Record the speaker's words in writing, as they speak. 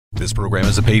This program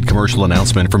is a paid commercial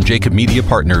announcement from Jacob Media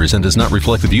Partners and does not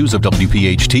reflect the views of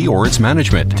WPHT or its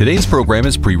management. Today's program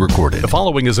is pre-recorded. The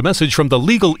following is a message from the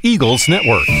Legal Eagles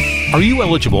Network. Are you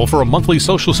eligible for a monthly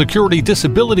Social Security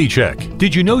disability check?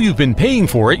 Did you know you've been paying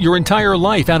for it your entire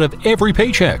life out of every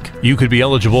paycheck? You could be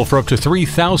eligible for up to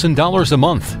 $3,000 a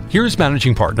month. Here's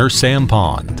managing partner Sam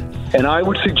Pond. And I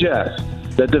would suggest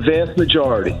that the vast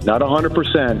majority, not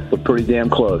 100%, but pretty damn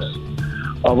close,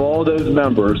 of all those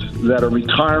members that are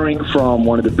retiring from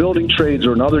one of the building trades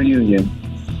or another union,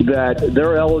 that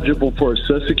they're eligible for a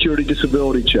Social Security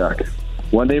disability check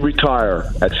when they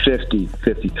retire at 50,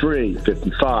 53,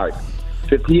 55,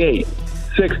 58,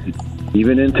 60,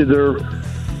 even into their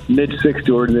mid-60s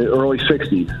or in the early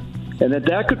 60s, and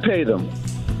that could pay them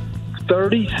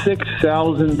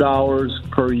 $36,000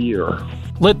 per year.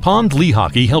 Let Pond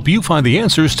Lehocky help you find the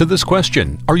answers to this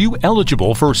question. Are you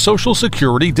eligible for Social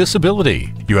Security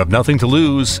disability? You have nothing to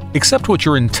lose except what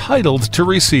you're entitled to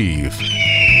receive.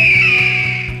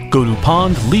 Go to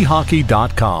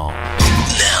pondlehocky.com.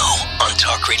 Now on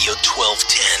Talk Radio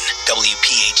 1210,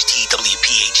 WPHT,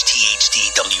 WPHT HD,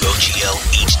 WOGL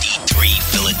HD3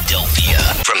 Philadelphia.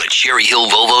 From the Cherry Hill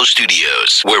Volvo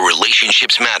Studios, where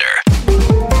relationships matter.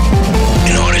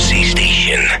 An Odyssey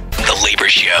station, The Labor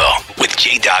Show with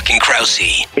J-Doc and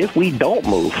Krause. If we don't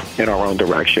move in our own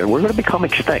direction, we're going to become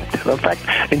extinct. In fact,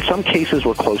 in some cases,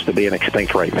 we're close to being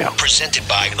extinct right now. Presented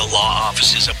by the law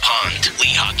offices of Pond,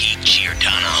 Lehocky,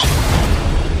 Giordano.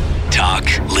 Talk,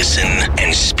 listen,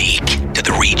 and speak to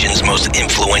the region's most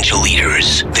influential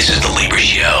leaders. This is The Labor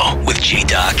Show with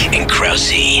J-Doc and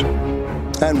Krause.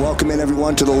 And welcome in,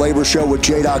 everyone, to the Labor Show with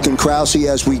J-Doc and Krause.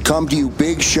 As we come to you,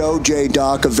 big show,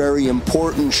 J-Doc, a very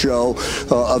important show,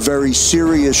 a very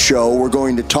serious show. We're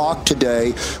going to talk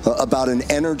today about an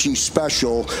energy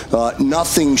special,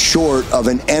 nothing short of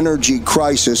an energy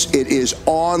crisis. It is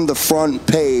on the front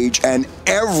page, and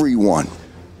everyone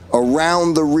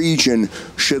around the region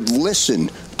should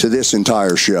listen to this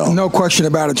entire show. No question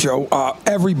about it, Joe.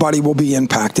 Everybody will be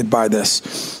impacted by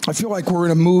this. I feel like we're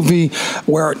in a movie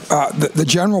where the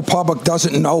general public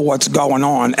doesn't know what's going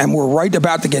on, and we're right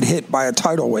about to get hit by a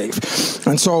tidal wave.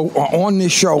 And so on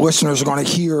this show, listeners are going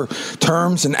to hear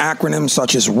terms and acronyms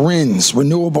such as RINs,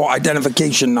 Renewable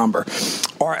Identification Number,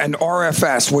 and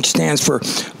RFS, which stands for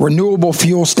Renewable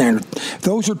Fuel Standard.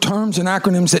 Those are terms and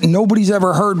acronyms that nobody's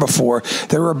ever heard before.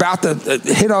 They're about to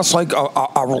hit us like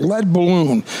a lead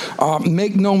balloon.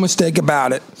 Make no mistake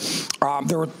about it.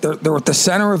 They're at the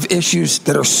center of issues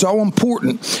that are so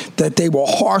important that they will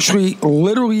harshly,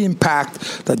 literally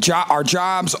impact our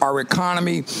jobs, our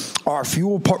economy, our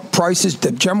fuel prices.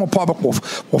 The general public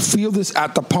will feel this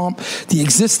at the pump, the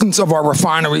existence of our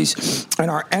refineries,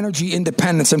 and our energy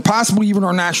independence, and possibly even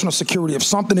our national security if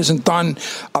something isn't done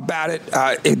about it,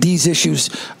 these issues,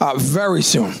 very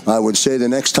soon. I would say the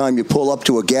next time you pull up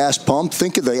to a gas pump,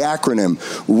 think of the acronym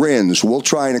RINs. We'll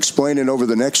try and explain it over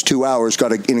the next 2 hours.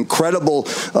 Got an incredible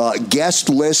guest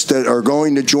list that are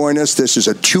going to join us. This is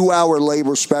a 2-hour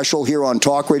labor special here on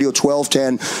Talk Radio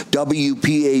 1210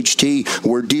 WPHT.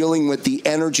 We're dealing with the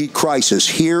energy crisis.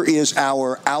 Here is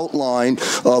our outline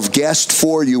of guests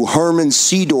for you. Herman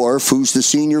Seedorf, who's the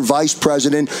Senior Vice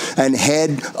President and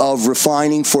Head of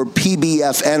Refining for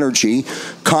PBF Energy.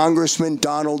 Congressman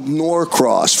Donald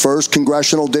Norcross, 1st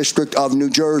Congressional District of New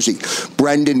Jersey.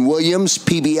 Brendan Williams,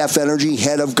 PBF Energy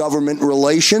Head of Government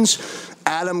Relations.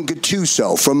 Adam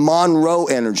Gattuso from Monroe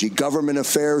Energy, Government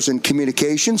Affairs and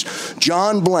Communications.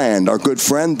 John Bland, our good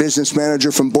friend, Business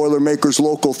Manager from Boilermakers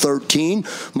Local 13.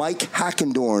 Mike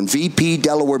Hackendorn, VP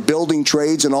Delaware Building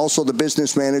Trades and also the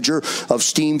Business Manager of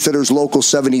Steam Fitters Local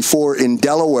 74 in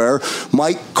Delaware.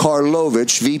 Mike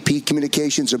Karlovich, VP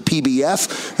Communications of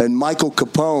PBF. And Michael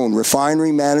Capone,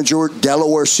 Refinery Manager,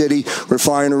 Delaware City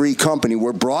Refinery Company.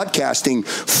 We're broadcasting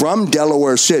from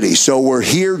Delaware City. So we're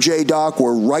here, J-Doc.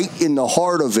 We're right in the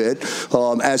heart of it.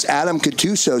 As Adam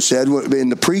Gattuso said in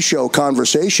the pre-show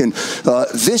conversation,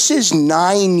 this is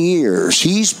 9 years.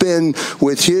 He's been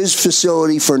with his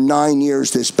facility for 9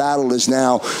 years. This battle is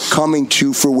now coming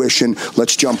to fruition.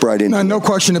 Let's jump right in. No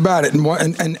question about it.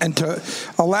 And to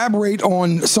elaborate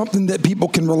on something that people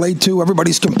can relate to,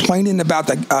 everybody's complaining about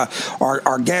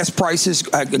our gas prices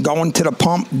going to the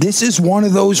pump. This is one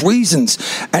of those reasons,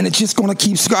 and it's just going to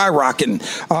keep skyrocketing.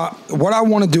 What I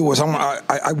want to do is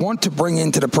I want to bring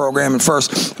into the program, and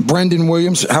first, Brendan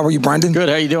Williams. How are you, Brendan? Good.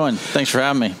 How you doing? Thanks for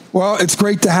having me. Well, it's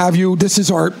great to have you. This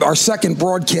is our second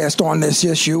broadcast on this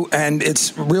issue, and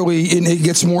it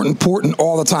gets more important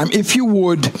all the time. If you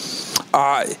would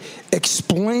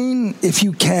explain, if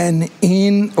you can,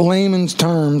 in layman's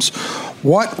terms,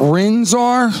 what RINs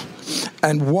are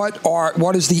and what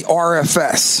is the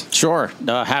RFS? Sure.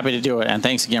 Happy to do it. And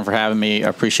thanks again for having me. I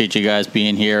appreciate you guys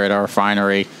being here at our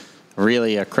refinery.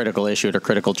 Really a critical issue at a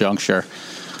critical juncture.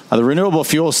 The Renewable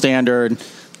Fuel Standard,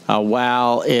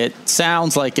 while it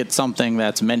sounds like it's something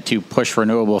that's meant to push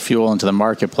renewable fuel into the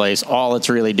marketplace, all it's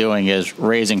really doing is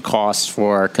raising costs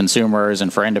for consumers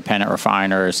and for independent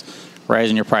refiners,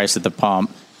 raising your price at the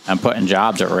pump, and putting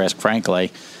jobs at risk,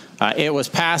 frankly. It was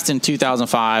passed in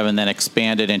 2005 and then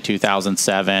expanded in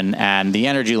 2007, and the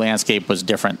energy landscape was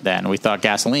different then. We thought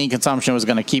gasoline consumption was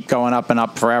going to keep going up and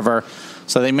up forever,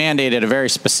 so they mandated a very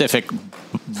specific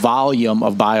volume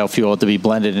of biofuel to be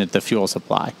blended into the fuel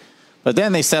supply. But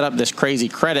then they set up this crazy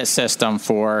credit system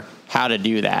for how to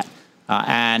do that.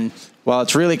 And while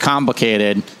it's really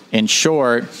complicated, in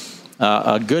short,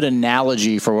 a good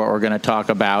analogy for what we're going to talk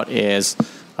about is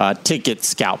ticket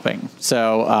scalping.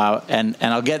 So, and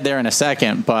I'll get there in a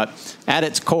second, but at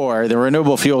its core, the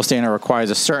Renewable Fuel Standard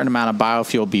requires a certain amount of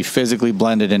biofuel be physically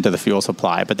blended into the fuel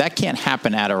supply, but that can't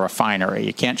happen at a refinery.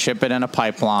 You can't ship it in a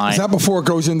pipeline. Is that before it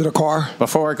goes into the car?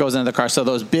 Before it goes into the car. So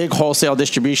those big wholesale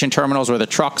distribution terminals where the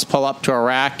trucks pull up to a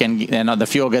rack and the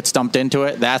fuel gets dumped into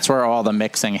it, that's where all the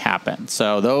mixing happens.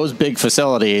 So those big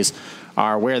facilities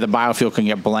are where the biofuel can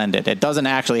get blended. It doesn't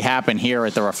actually happen here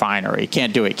at the refinery. You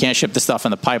can't do it. You can't ship the stuff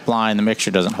in the pipeline. The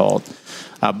mixture doesn't hold.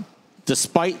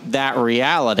 Despite that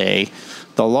reality,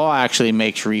 the law actually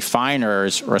makes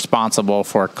refiners responsible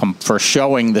for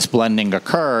showing this blending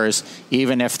occurs,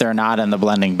 even if they're not in the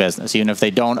blending business, even if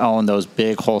they don't own those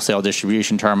big wholesale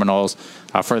distribution terminals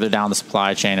further down the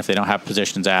supply chain, if they don't have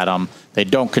positions at them, they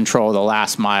don't control the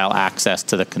last mile access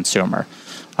to the consumer.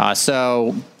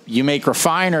 So you make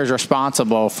refiners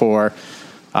responsible for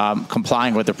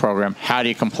complying with the program. How do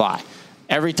you comply?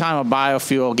 Every time a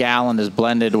biofuel gallon is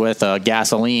blended with a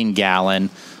gasoline gallon,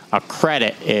 a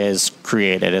credit is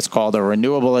created. It's called a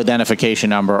Renewable Identification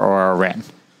Number, or a RIN.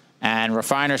 And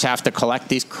refiners have to collect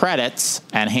these credits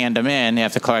and hand them in. They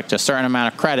have to collect a certain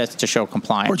amount of credits to show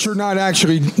compliance. But you're not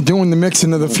actually doing the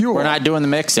mixing of the fuel. We're not doing the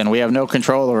mixing. We have no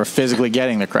control over physically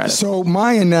getting the credits. So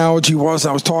my analogy was,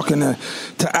 I was talking to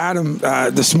Adam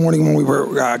this morning when we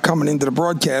were coming into the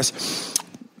broadcast.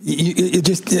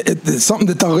 It's something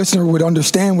that the listener would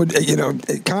understand.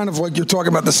 Kind of like you're talking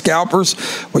about the scalpers,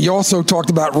 but you also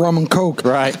talked about rum and coke.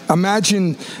 Right.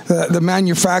 Imagine the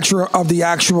manufacturer of the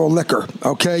actual liquor.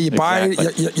 Okay, you buy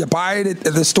it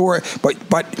at the store,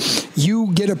 but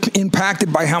you get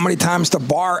impacted by how many times the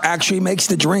bar actually makes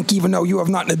the drink, even though you have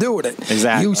nothing to do with it.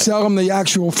 Exactly. You sell them the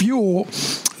actual fuel,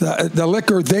 the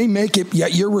liquor, they make it,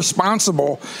 yet you're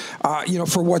responsible,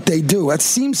 for what they do. That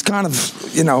seems kind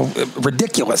of,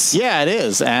 ridiculous. Yeah, it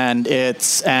is.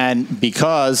 And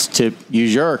because, to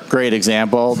use your great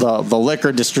example, the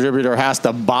liquor distributor has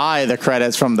to buy the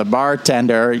credits from the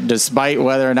bartender, despite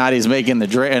whether or not he's making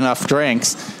enough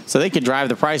drinks, so they can drive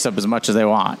the price up as much as they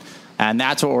want. And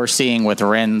that's what we're seeing with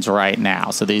RINs right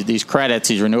now. So these credits,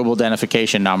 these renewable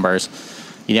identification numbers,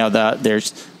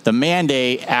 the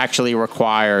mandate actually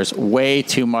requires way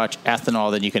too much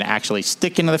ethanol that you can actually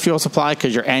stick into the fuel supply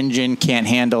because your engine can't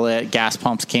handle it, gas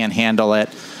pumps can't handle it.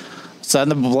 So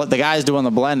the guys doing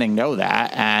the blending know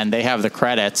that, and they have the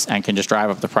credits and can just drive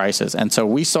up the prices. And so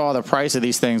we saw the price of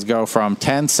these things go from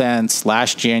 10 cents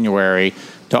last January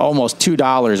to almost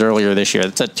 $2 earlier this year.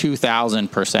 That's a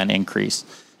 2,000% increase.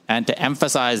 And to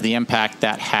emphasize the impact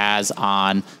that has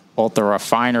on both the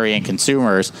refinery and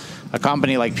consumers, a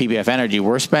company like PBF Energy,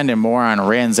 we're spending more on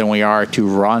RINs than we are to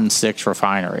run 6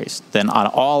 refineries than on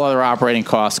all other operating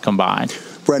costs combined.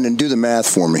 Brendan, do the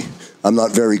math for me. I'm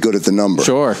not very good at the number.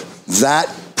 Sure.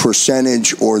 That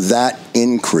percentage or that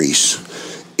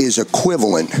increase is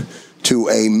equivalent to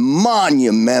a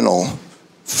monumental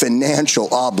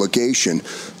financial obligation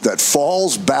that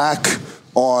falls back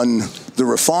on the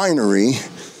refinery,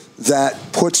 that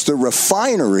puts the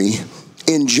refinery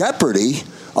in jeopardy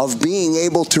of being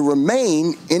able to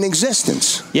remain in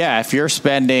existence. Yeah, if you're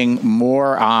spending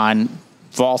more on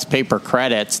false paper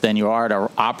credits than you are to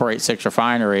operate 6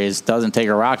 refineries, doesn't take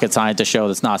a rocket scientist to show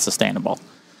that's not sustainable.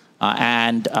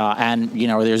 And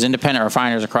there's independent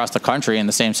refiners across the country in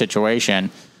the same situation.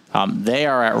 They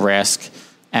are at risk.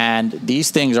 And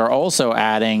these things are also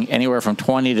adding anywhere from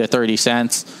 20 to 30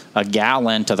 cents a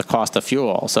gallon to the cost of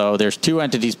fuel. So there's 2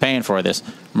 entities paying for this.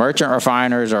 Merchant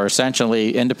refiners, or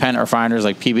essentially independent refiners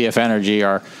like PBF Energy,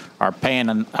 are paying,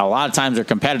 a lot of times, their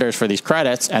competitors for these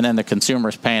credits, and then the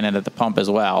consumer's paying it at the pump as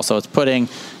well. So it's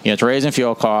it's raising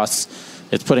fuel costs.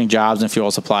 It's putting jobs and fuel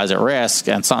supplies at risk,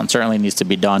 and something certainly needs to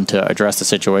be done to address the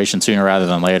situation sooner rather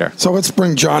than later. So let's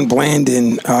bring John Bland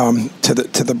in to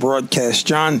the broadcast.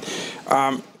 John,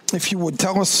 if you would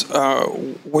tell us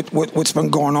what's been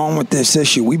going on with this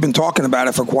issue. We've been talking about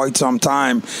it for quite some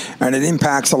time, and it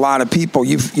impacts a lot of people.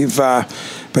 You've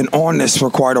been on this for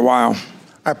quite a while.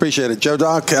 I appreciate it. Joe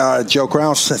Doc, Joe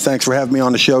Kraus, thanks for having me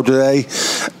on the show today.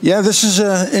 Yeah, this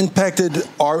has impacted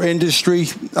our industry,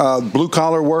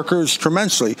 blue-collar workers,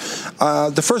 tremendously.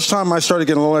 The first time I started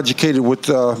getting a little educated with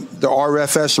the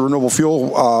RFS, the Renewable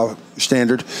Fuel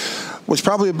Standard, was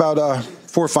probably about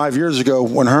 4 or 5 years ago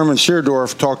when Herman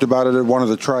Seerdorf talked about it at one of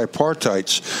the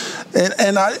tripartites.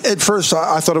 And at first,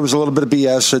 I thought it was a little bit of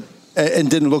BS and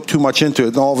didn't look too much into it.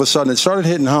 And all of a sudden, it started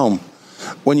hitting home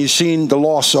when you seen the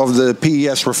loss of the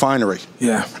PES refinery.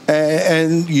 Yeah.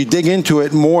 And you dig into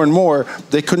it more and more,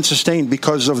 they couldn't sustain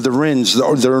because of the RINs,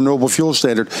 the Renewable Fuel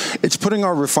Standard. It's putting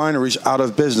our refineries out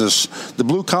of business. The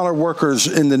blue-collar workers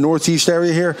in the Northeast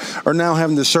area here are now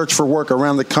having to search for work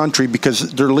around the country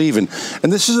because they're leaving.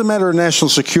 And this is a matter of national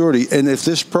security. And if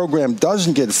this program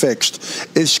doesn't get fixed,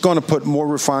 it's going to put more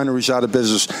refineries out of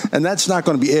business. And that's not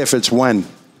going to be if, it's when.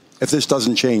 If this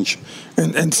doesn't change.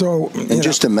 And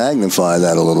just to magnify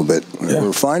that a little bit, a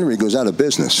refinery goes out of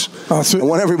business. I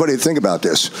want everybody to think about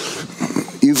this.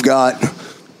 You've got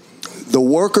the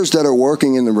workers that are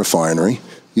working in the refinery.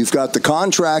 You've got the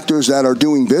contractors that are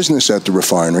doing business at the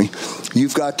refinery.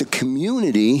 You've got the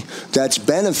community that's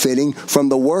benefiting from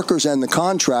the workers and the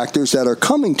contractors that are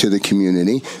coming to the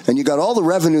community. And you got all the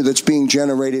revenue that's being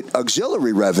generated,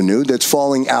 auxiliary revenue that's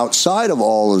falling outside of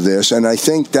all of this. And I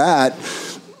think that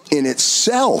in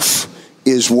itself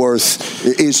is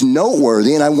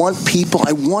noteworthy, and I want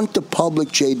the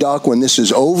public, J-Doc, when this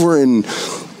is over in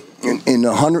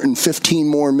 115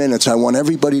 more minutes, I want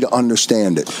everybody to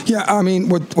understand it. Yeah, I mean,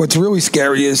 what's really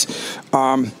scary is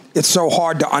it's so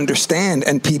hard to understand,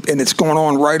 and it's going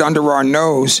on right under our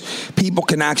nose. People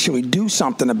can actually do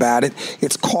something about it.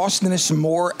 It's costing us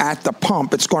more at the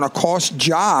pump. It's going to cost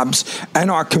jobs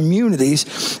and our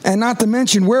communities, and not to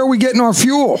mention, where are we getting our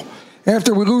fuel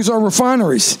after we lose our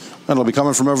refineries? And it'll be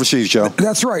coming from overseas, Joe.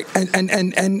 That's right.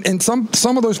 And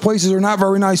some of those places are not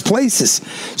very nice places.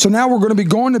 So now we're going to be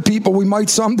going to people we might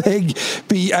someday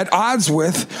be at odds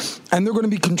with, and they're going to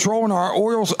be controlling our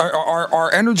oils,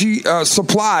 our energy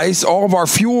supplies, all of our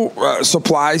fuel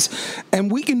supplies,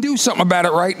 and we can do something about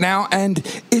it right now, and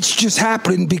it's just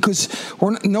happening because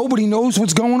nobody knows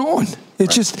what's going on.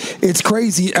 It's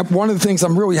crazy. One of the things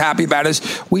I'm really happy about is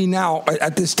we now,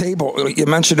 at this table, you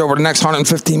mentioned over the next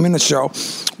 115 minutes, Joe,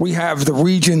 we have the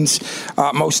region's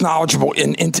most knowledgeable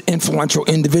and influential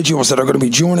individuals that are going to be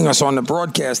joining us on the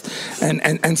broadcast,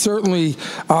 and certainly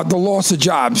the loss of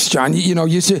jobs, John. You're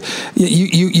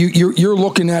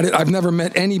looking at it. I've never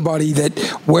met anybody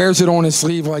that wears it on his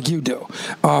sleeve like you do,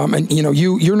 and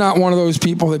you're not one of those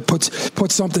people that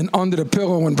puts something under the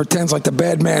pillow and pretends like the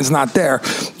bad man's not there.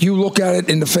 You look at it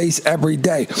in the face every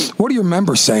day. What are your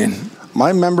members saying?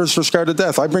 My members are scared to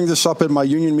death. I bring this up at my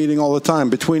union meeting all the time.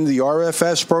 Between the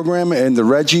RFS program and the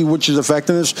RGGI, which is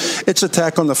affecting us, it's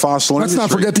attack on the fossil industry. Let's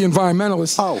not forget the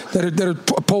environmentalists that are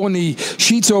pulling the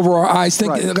sheets over our eyes,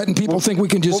 letting people think we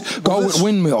can just go with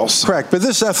windmills. Correct. But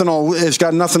this ethanol has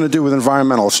got nothing to do with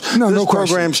environmentalists. This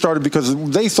program started because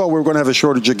they thought we were going to have a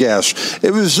shortage of gas.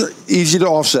 It was easy to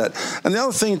offset. And the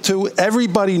other thing, too,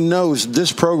 everybody knows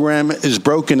this program is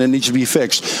broken and needs to be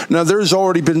fixed. Now, there's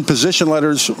already been position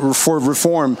letters for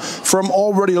reform from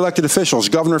already elected officials.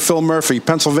 Governor Phil Murphy,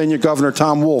 Pennsylvania Governor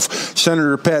Tom Wolf,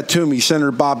 Senator Pat Toomey,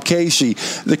 Senator Bob Casey,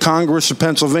 the Congress of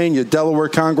Pennsylvania, Delaware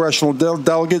congressional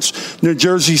delegates, New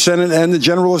Jersey Senate, and the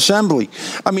General Assembly.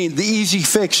 I mean, the easy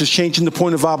fix is changing the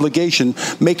point of obligation,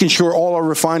 making sure all our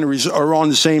refineries are on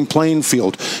the same playing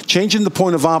field. Changing the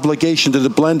point of obligation to the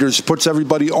blenders puts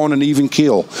everybody on an even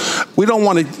keel. We don't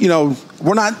want to,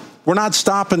 we're not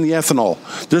stopping the ethanol.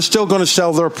 They're still going to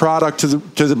sell their product to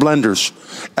the blenders.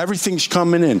 Everything's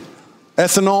coming in.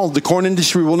 Ethanol, the corn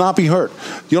industry will not be hurt.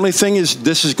 The only thing is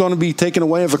this is going to be taken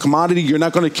away of a commodity. You're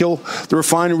not going to kill the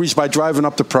refineries by driving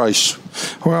up the price.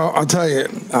 Well, I'll tell you,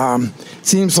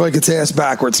 seems like it's ass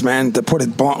backwards, man, to put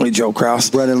it bluntly, Joe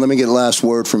Kraus. Brendan, let me get last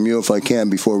word from you if I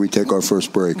can before we take our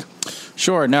first break.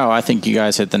 Sure. No, I think you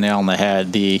guys hit the nail on the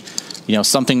head.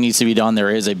 Something needs to be done.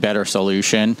 There is a better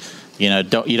solution. You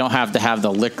don't have to have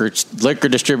the liquor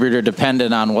distributor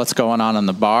dependent on what's going on in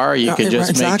the bar. You could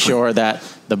just make sure that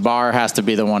the bar has to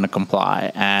be the one to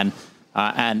comply, and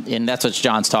that's what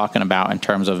John's talking about in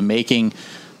terms of making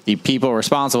the people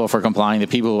responsible for complying, the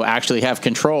people who actually have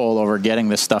control over getting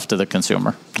this stuff to the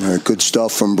consumer. All right, good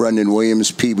stuff from Brendan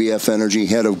Williams, PBF Energy,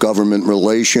 Head of Government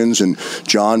Relations, and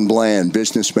John Bland,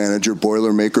 Business Manager,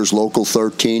 Boilermakers Local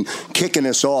 13, kicking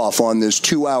us off on this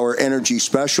 2-hour energy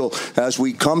special as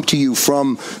we come to you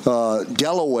from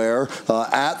Delaware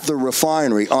at the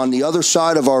refinery. On the other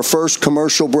side of our first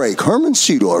commercial break, Herman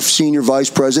Seedorf, Senior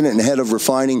Vice President and Head of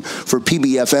Refining for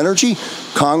PBF Energy,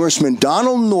 Congressman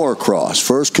Donald Norcross,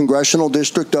 1st Congressional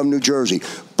District of New Jersey.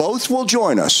 Both will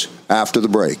join us after the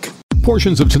break.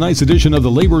 Portions of tonight's edition of The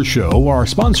Labor Show are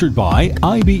sponsored by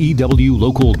IBEW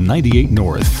Local 98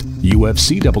 North,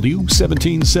 UFCW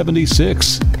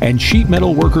 1776, and Sheet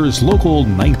Metal Workers Local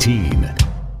 19.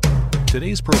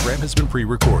 Today's program has been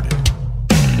pre-recorded.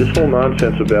 This whole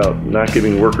nonsense about not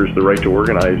giving workers the right to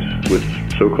organize with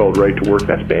so-called right to work,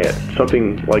 that's bad.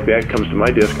 Something like that comes to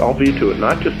my desk, I'll veto it,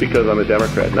 not just because I'm a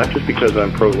Democrat, not just because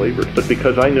I'm pro-labor, but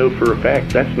because I know for a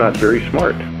fact that's not very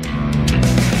smart.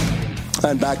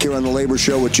 And back here on the Labor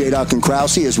Show with J-Doc and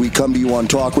Krause as we come to you on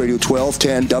Talk Radio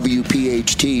 1210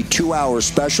 WPHT. 2-hour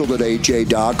special today,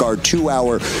 J-Doc, our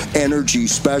 2-hour energy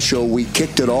special. We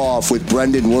kicked it off with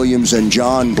Brendan Williams and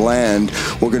John Bland.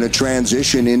 We're going to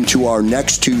transition into our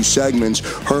next two segments.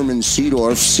 Herman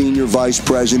Seedorf, Senior Vice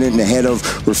President and Head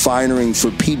of Refining for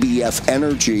PBF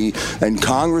Energy, and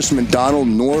Congressman Donald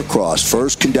Norcross,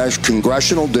 1st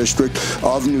Congressional District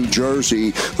of New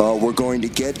Jersey. We're going to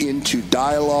get into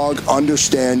dialogue, understanding,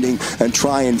 and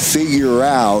try and figure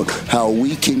out how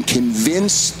we can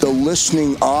convince the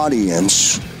listening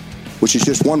audience, which is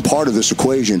just one part of this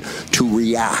equation, to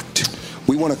react.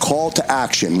 We want to call to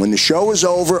action. When the show is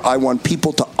over, I want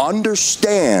people to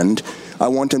understand. I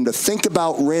want them to think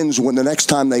about RINs when the next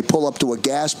time they pull up to a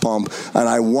gas pump, and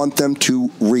I want them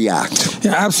to react.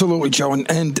 Yeah, absolutely, Joe.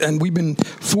 And we've been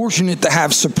fortunate to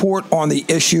have support on the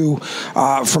issue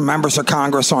from members of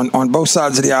Congress on both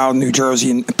sides of the aisle, New Jersey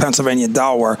and Pennsylvania,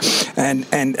 Delaware.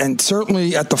 And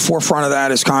certainly at the forefront of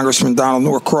that is Congressman Donald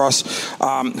Norcross,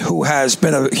 who has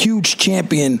been a huge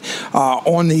champion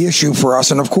on the issue for us.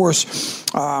 And of course,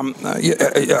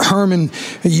 Herman,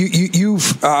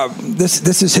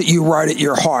 this has hit you right at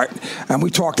your heart, and we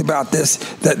talked about this.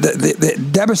 The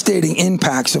devastating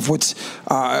impacts of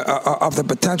of the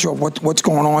potential of what's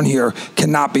going on here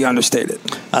cannot be understated.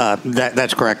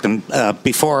 That's correct. And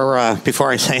before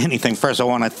I say anything, first I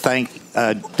want to thank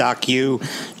Doc, you,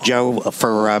 Joe,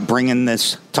 for bringing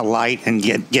this to light and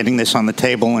getting this on the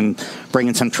table and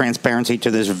bringing some transparency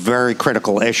to this very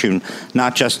critical issue,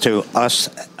 not just to us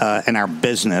and our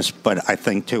business, but I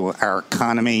think to our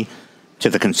economy, to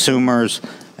the consumers,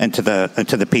 and to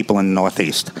the people in the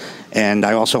Northeast. And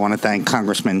I also want to thank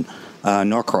Congressman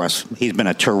Norcross. He's been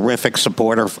a terrific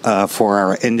supporter for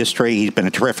our industry. He's been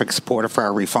a terrific supporter for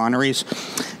our refineries,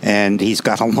 and he's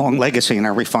got a long legacy in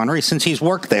our refinery since he's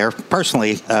worked there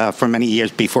personally for many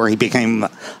years before he became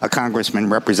a congressman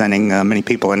representing many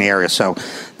people in the area. So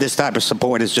this type of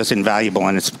support is just invaluable,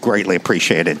 and it's greatly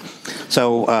appreciated.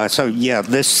 So yeah,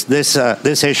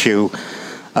 this issue.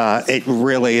 It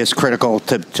really is critical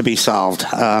to be solved.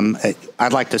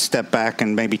 I'd like to step back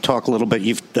and maybe talk a little bit.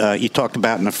 You talked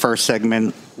about in the first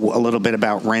segment a little bit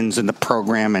about RINs and the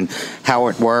program and how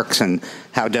it works and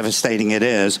how devastating it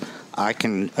is. I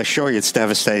can assure you it's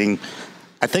devastating.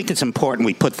 I think it's important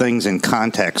we put things in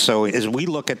context. So as we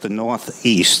look at the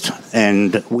Northeast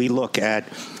and we look at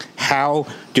how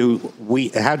do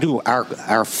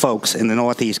our folks in the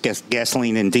Northeast get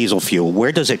gasoline and diesel fuel?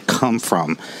 Where does it come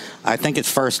from? I think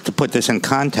it's first to put this in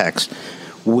context.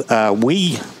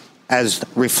 We, as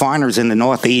refiners in the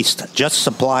Northeast, just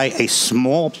supply a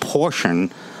small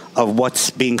portion of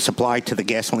what's being supplied to the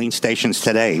gasoline stations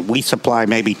today. We supply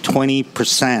maybe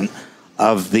 20%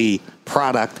 of the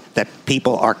product that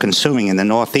people are consuming in the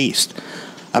Northeast.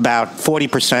 About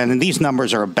 40%, and these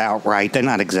numbers are about right. They're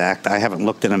not exact. I haven't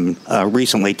looked at them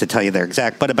recently to tell you they're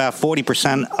exact, but about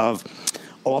 40% of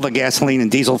all the gasoline and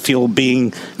diesel fuel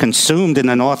being consumed in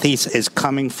the Northeast is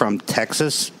coming from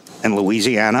Texas and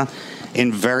Louisiana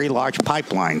in very large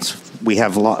pipelines. We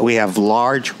have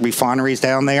large refineries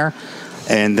down there,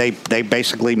 and they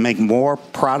basically make more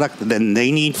product than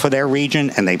they need for their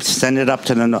region, and they send it up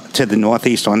to the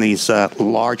Northeast on these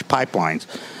large pipelines.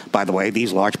 By the way,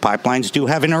 these large pipelines do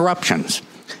have interruptions,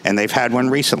 and they've had one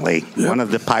recently. Yep. One of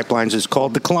the pipelines is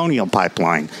called the Colonial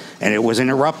Pipeline, and it was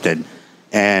interrupted.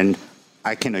 And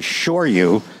I can assure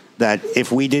you that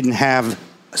if we didn't have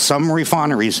some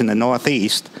refineries in the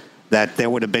Northeast, that there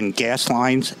would have been gas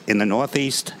lines in the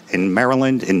Northeast, in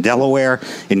Maryland, in Delaware,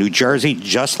 in New Jersey,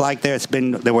 just like there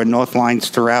were north lines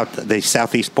throughout the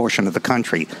southeast portion of the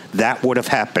country. That would have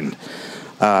happened.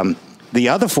 The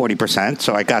other 40%,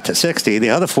 so I got to 60, the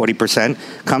other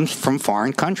 40% comes from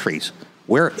foreign countries.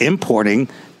 We're importing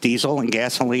diesel and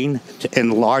gasoline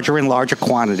in larger and larger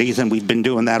quantities, and we've been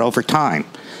doing that over time.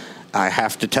 I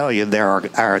have to tell you, there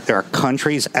are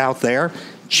countries out there,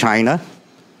 China,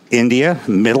 India,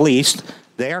 Middle East,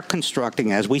 they are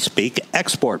constructing, as we speak,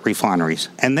 export refineries.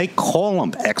 And they call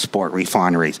them export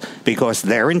refineries because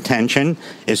their intention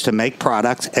is to make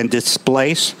products and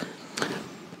displace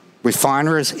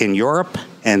refiners in Europe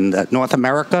and North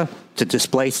America to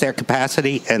displace their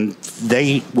capacity, and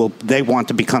they want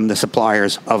to become the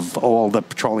suppliers of all the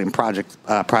petroleum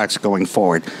products going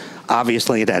forward.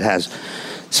 Obviously, that has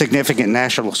significant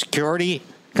national security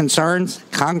concerns.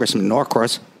 Congressman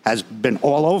Norcross has been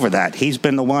all over that. He's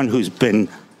been the one who's been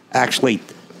actually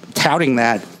touting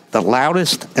that the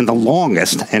loudest and the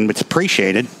longest, and it's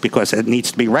appreciated because it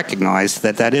needs to be recognized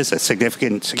that that is a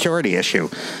significant security issue,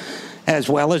 as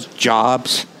well as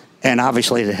jobs, and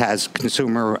obviously it has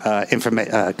consumer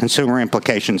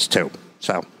implications too.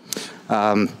 So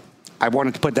I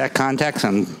wanted to put that context.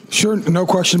 And sure, no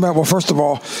question about it. Well, first of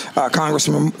all,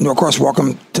 Congressman Norcross,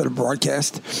 welcome to the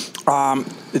broadcast.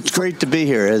 It's great to be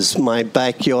here. As my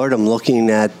backyard, I'm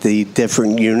looking at the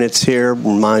different units here.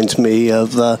 Reminds me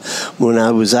of when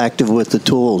I was active with the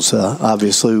tools.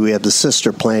 Obviously, we have the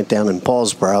sister plant down in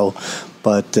Paulsboro,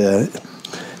 but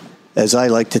as I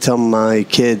like to tell my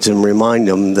kids and remind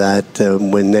them that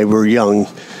when they were young,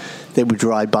 they would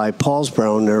drive by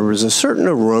Paulsboro, and there was a certain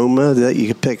aroma that you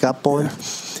could pick up on,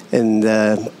 and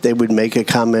they would make a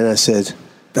comment. I said,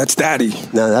 "That's Daddy."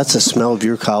 No, that's the smell of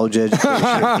your college education.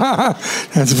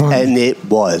 That's funny. And it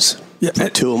was. Yeah.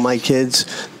 Two of my kids,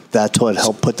 that's what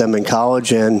helped put them in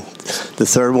college, and the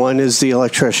third one is the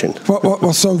electrician.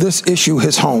 Well, so this issue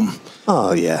hits home.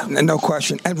 Oh, yeah. No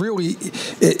question. And really,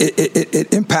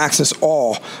 it impacts us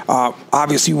all.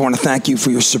 Obviously, we want to thank you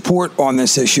for your support on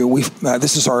this issue.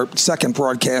 This is our second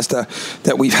broadcast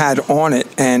that we've had on it.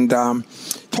 And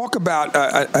talk about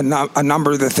a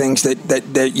number of the things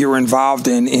that you're involved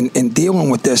in dealing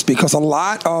with this, because a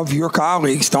lot of your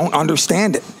colleagues don't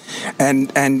understand it.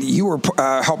 And you were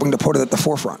helping to put it at the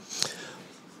forefront.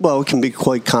 Well, it can be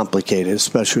quite complicated,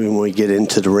 especially when we get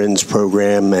into the RINs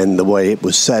program and the way it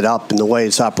was set up and the way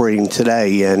it's operating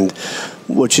today, and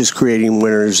which is creating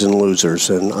winners and losers.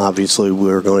 And obviously,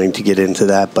 we're going to get into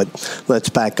that. But let's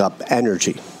back up.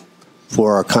 Energy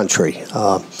for our country.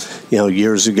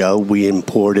 Years ago, we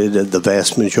imported the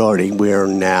vast majority. We are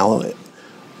now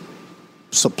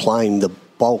supplying the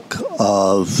bulk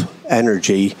of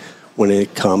energy when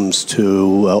it comes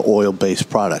to oil-based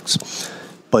products.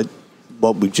 But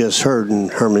what we just heard,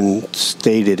 and Herman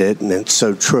stated it, and it's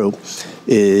so true,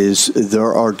 is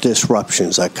there are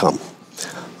disruptions that come.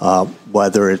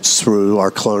 Whether it's through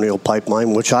our Colonial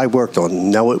Pipeline, which I worked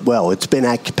on, know it well. It's been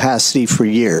at capacity for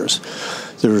years.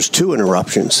 There was two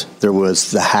interruptions. There was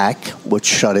the hack, which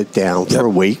shut it down for a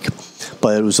week,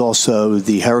 but it was also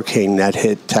the hurricane that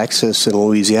hit Texas and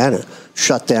Louisiana,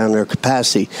 shut down their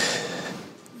capacity.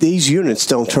 These units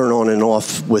don't turn on and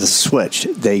off with a switch.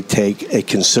 They take a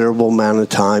considerable amount of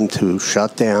time to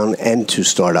shut down and to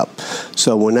start up.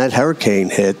 So when that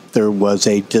hurricane hit, there was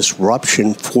a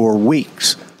disruption for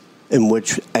weeks in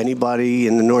which anybody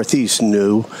in the Northeast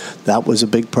knew that was a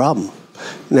big problem.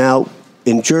 Now,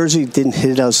 in Jersey, it didn't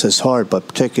hit us as hard, but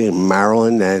particularly in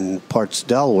Maryland and parts of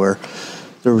Delaware,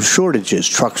 there were shortages.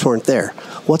 Trucks weren't there.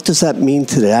 What does that mean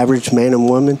to the average man and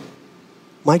woman?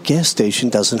 My gas station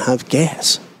doesn't have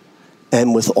gas.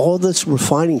 And with all this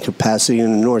refining capacity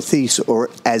in the Northeast, or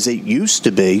as it used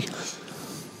to be,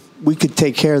 we could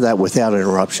take care of that without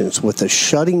interruptions. With the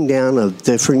shutting down of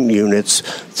different units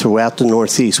throughout the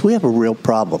Northeast, we have a real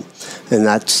problem. And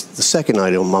that's the second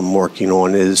item I'm working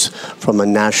on, is from a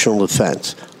national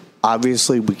defense.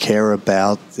 Obviously, we care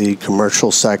about the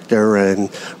commercial sector and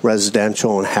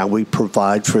residential and how we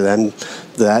provide for them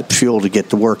that fuel to get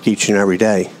to work each and every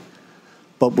day.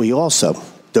 But we also,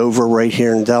 Dover right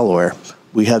here in Delaware,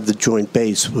 we have the Joint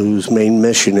Base whose main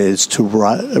mission is to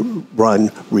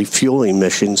run refueling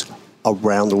missions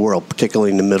around the world,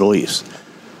 particularly in the Middle East.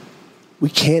 We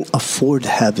can't afford to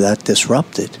have that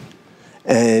disrupted.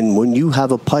 And when you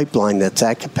have a pipeline that's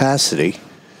at capacity,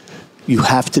 you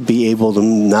have to be able to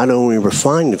not only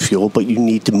refine the fuel, but you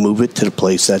need to move it to the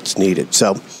place that's needed.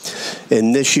 So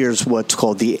in this year's what's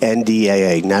called the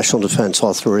NDAA, National Defense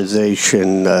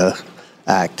Authorization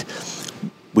Act,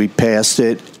 we passed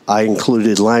it. I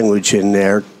included language in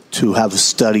there to have a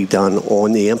study done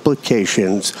on the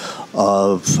implications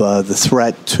of the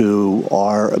threat to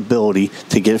our ability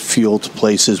to get fuel to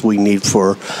places we need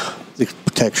for the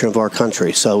protection of our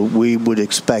country. So we would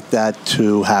expect that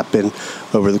to happen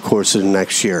over the course of the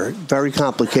next year. Very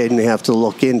complicated, and you have to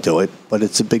look into it, but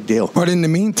it's a big deal. But in the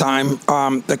meantime,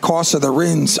 the costs of the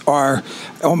RINs are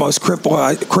almost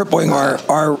crippling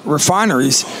our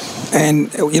refineries.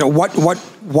 And what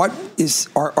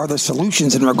are the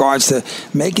solutions in regards to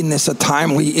making this a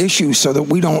timely issue so that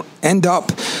we don't end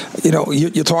up,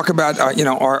 you talk about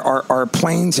our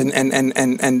planes and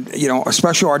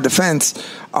especially our defense,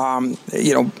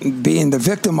 being the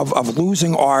victim of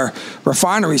losing our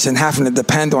refineries and having to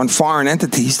depend on foreign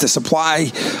entities to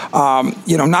supply.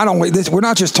 Not only this, we're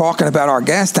not just talking about our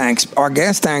gas tanks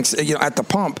at the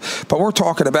pump, but we're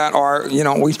talking about our,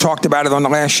 we've talked about it on the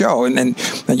last show, and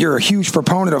you're a huge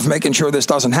proponent of making sure this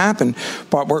doesn't happen.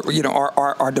 But we're,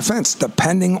 our defense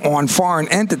depending on foreign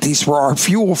entities for our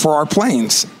fuel for our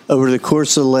planes. Over the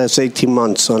course of the last 18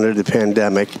 months under the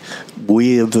pandemic,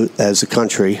 we have, as a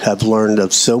country, have learned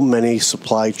of so many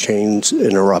supply chains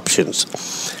interruptions.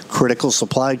 Critical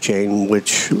supply chain,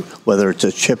 which, whether it's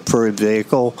a chip for a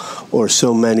vehicle or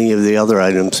so many of the other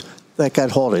items, that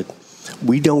got halted.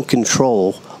 We don't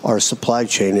control our supply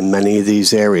chain in many of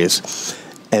these areas.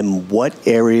 And what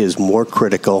area is more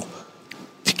critical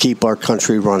to keep our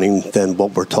country running than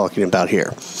what we're talking about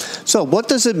here? So what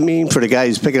does it mean for the guy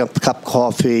who's picking up a cup of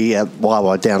coffee at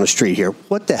Wawa down the street here?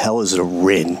 What the hell is a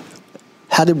RIN?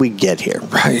 How did we get here?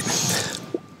 Right.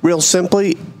 Real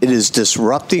simply, it is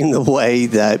disrupting the way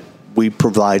that we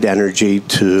provide energy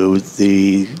to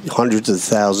the hundreds of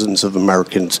thousands of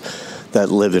Americans that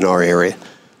live in our area.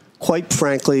 Quite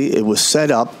frankly, it was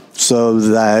set up so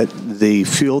that the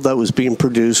fuel that was being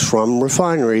produced from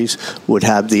refineries would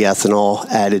have the ethanol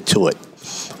added to it.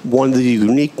 One of the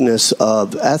uniqueness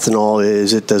of ethanol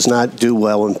is it does not do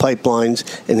well in pipelines,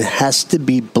 and it has to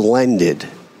be blended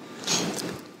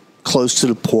close to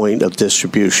the point of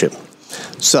distribution.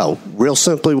 So, real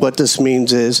simply, what this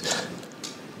means is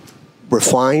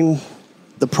refine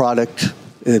the product,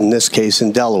 in this case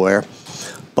in Delaware,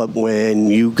 but when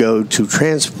you go to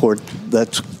transport,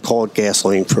 let's call it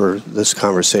gasoline for this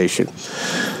conversation,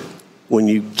 when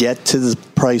you get to the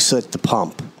price at the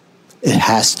pump, it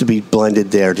has to be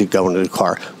blended there to go into the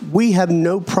car. We have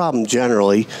no problem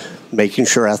generally making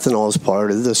sure ethanol is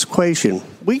part of this equation.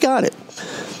 We got it.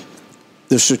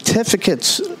 The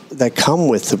certificates that come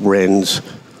with the RINs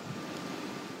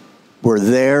were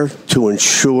there to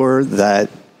ensure that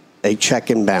a check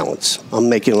and balance. I'm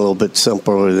making it a little bit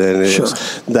simpler than it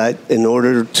is. That in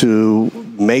order to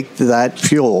make that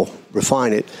fuel,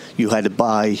 refine it, you had to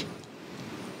buy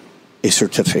a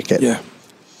certificate. Yeah.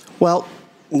 Well,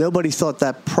 nobody thought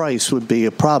that price would be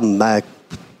a problem back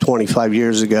 25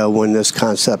 years ago when this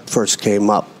concept first came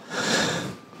up.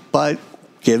 But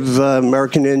give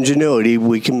American ingenuity,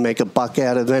 we can make a buck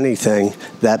out of anything.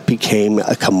 That became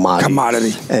a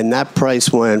commodity. And that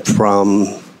price went from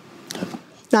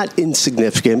not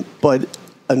insignificant, but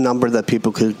a number that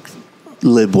people could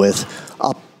live with,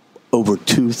 up over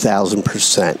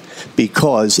 2,000%,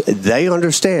 because they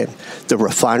understand the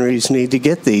refineries need to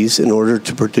get these in order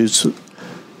to produce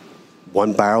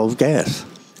 1 barrel of gas.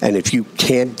 And if you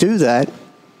can't do that,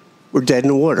 we're dead in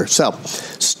the water. So,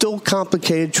 still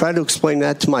complicated. Try to explain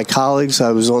that to my colleagues.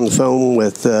 I was on the phone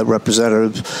with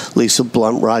Representative Lisa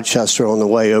Blunt Rochester on the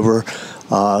way over,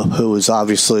 who is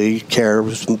obviously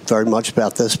cares very much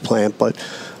about this plant, but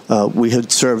we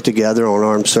had served together on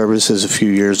armed services a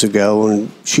few years ago, and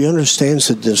she understands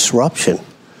the disruption.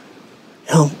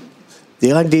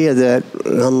 The idea that,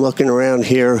 I'm looking around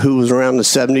here, who was around the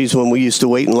 70s when we used to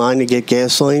wait in line to get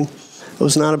gasoline, it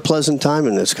was not a pleasant time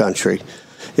in this country.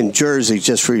 In Jersey,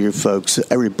 just for you folks,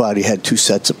 everybody had 2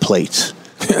 sets of plates.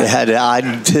 They had an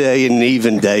odd day and an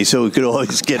even day, so we could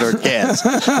always get our gas.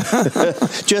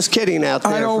 Just kidding out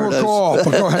there. I don't recall.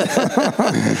 But go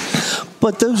ahead.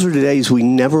 But those are the days we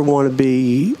never want to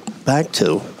be back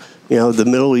to. The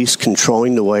Middle East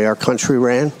controlling the way our country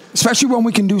ran. Especially when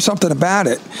we can do something about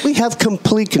it. We have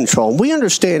complete control. We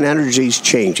understand energy's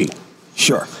changing.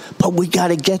 Sure. But we got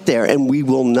to get there, and we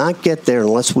will not get there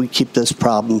unless we keep this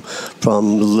problem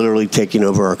from literally taking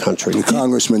over our country.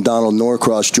 Congressman Donald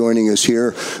Norcross joining us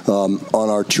here on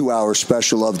our 2-hour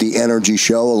special of the Energy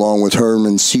Show, along with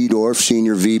Herman Seedorf,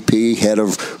 Senior VP, Head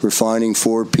of Refining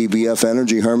for PBF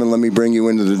Energy. Herman, let me bring you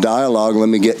into the dialogue. Let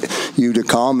me get you to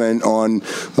comment on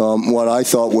what I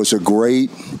thought was a great,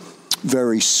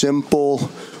 very simple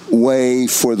way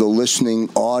for the listening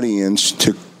audience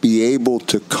to be able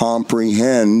to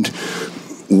comprehend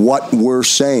what we're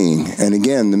saying. And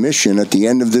again, the mission at the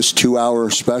end of this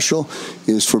 2-hour special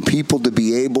is for people to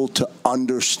be able to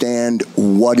understand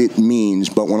what it means.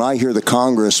 But when I hear the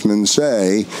congressman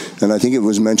say, and I think it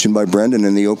was mentioned by Brendan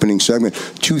in the opening segment,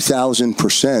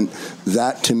 2,000%,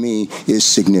 that to me is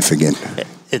significant.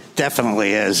 It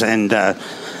definitely is. And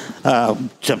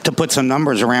to put some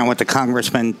numbers around what the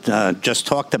congressman just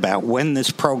talked about, when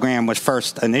this program was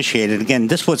first initiated, again,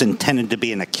 this was intended to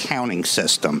be an accounting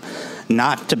system,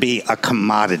 not to be a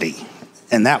commodity.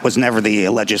 And that was never the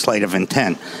legislative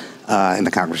intent. And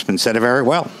the congressman said it very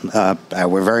well.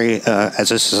 We're very,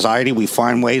 as a society, we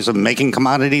find ways of making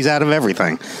commodities out of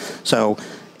everything. So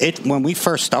when we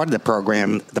first started the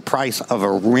program, the price of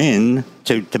a RIN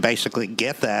to basically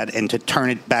get that and to turn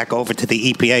it back over to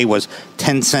the EPA was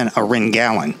 10 cents a RIN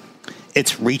gallon.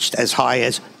 It's reached as high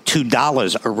as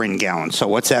 $2 a RIN gallon. So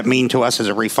what's that mean to us as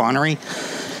a refinery?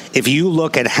 If you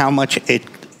look at how much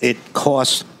it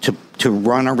costs to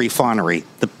run a refinery,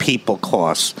 the people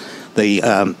costs,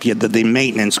 the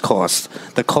maintenance costs,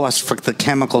 the cost for the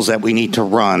chemicals that we need to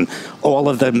run, all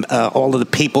of the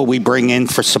people we bring in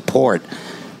for support,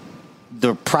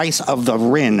 the price of the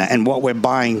RIN and what we're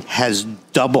buying has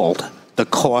doubled the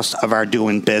cost of our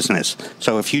doing business.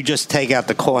 So if you just take out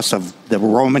the cost of the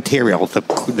raw material,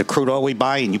 the crude oil we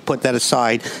buy, and you put that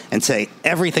aside and say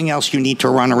everything else you need to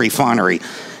run a refinery,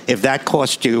 if that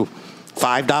costs you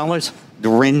 $5, the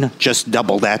RIN just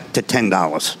doubled that to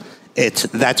 $10.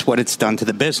 That's what it's done to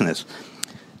the business.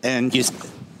 And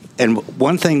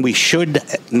one thing we should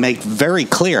make very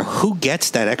clear: who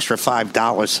gets that extra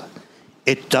 $5?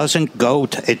 It doesn't go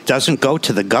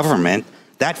to the government.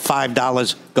 That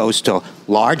 $5 goes to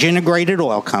large integrated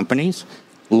oil companies,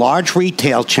 large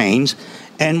retail chains,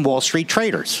 and Wall Street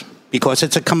traders, because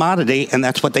it's a commodity, and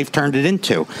that's what they've turned it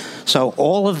into. So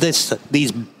all of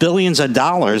these billions of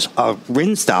dollars of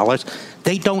RINs dollars,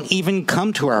 they don't even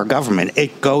come to our government.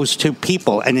 It goes to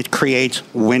people, and it creates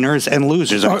winners and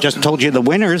losers. I just told you the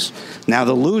winners. Now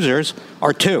the losers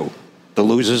are two. The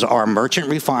losers are merchant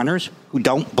refiners who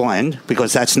don't blend,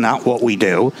 because that's not what we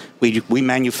do. We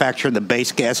manufacture the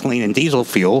base gasoline and diesel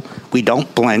fuel. We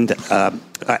don't blend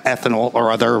ethanol or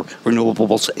other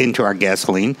renewables into our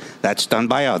gasoline. That's done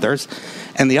by others.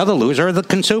 And the other loser are the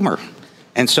consumer.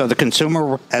 And so the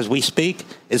consumer, as we speak,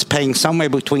 is paying somewhere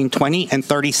between 20 and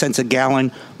 30 cents a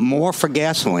gallon more for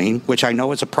gasoline, which I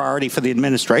know is a priority for the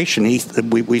administration.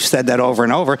 We've said that over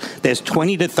and over. There's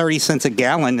 20 to 30 cents a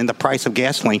gallon in the price of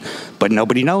gasoline, but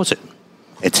nobody knows it.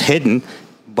 It's hidden,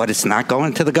 but it's not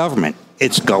going to the government.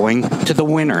 It's going to the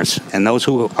winners, and those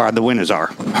who are the winners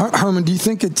are. Herman, do you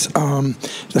think it's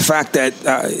the fact that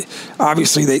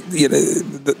obviously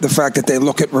the fact that they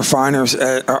look at refiners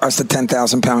as the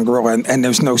 10,000-pound gorilla, and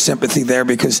there's no sympathy there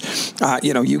because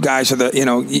you guys are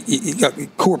the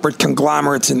corporate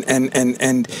conglomerates,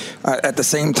 and at the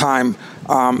same time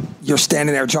you're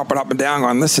standing there jumping up and down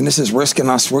going, listen, this is risking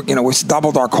us. It's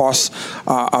doubled our costs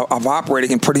of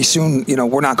operating, and pretty soon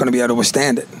we're not going to be able to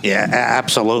withstand it. Yeah,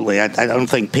 absolutely. I don't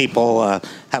think people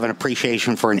have an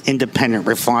appreciation for an independent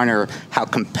refiner, how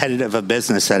competitive a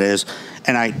business that is.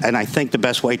 And I think the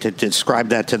best way to describe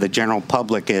that to the general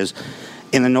public is,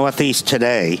 in the Northeast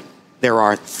today, there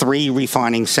are 3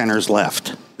 refining centers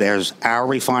left. There's our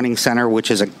refining center, which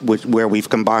is where we've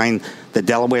combined the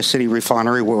Delaware City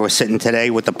refinery, where we're sitting today,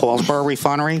 with the Paulsboro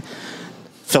refinery.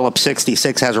 Phillips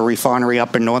 66 has a refinery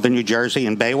up in northern New Jersey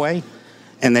in Bayway.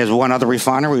 And there's one other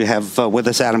refinery. We have with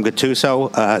us Adam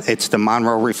Gattuso. It's the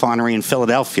Monroe Refinery in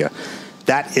Philadelphia.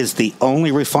 That is the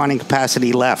only refining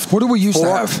capacity left. What do we used to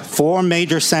have? 4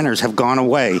 major centers have gone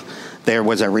away. There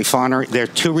was a refinery. There are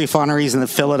 2 refineries in the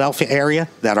Philadelphia area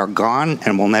that are gone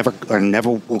and will never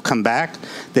come back.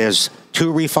 There's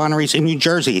 2 refineries in New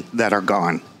Jersey that are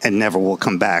gone and never will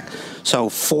come back. So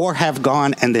 4 have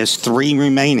gone, and there's 3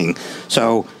 remaining.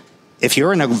 So if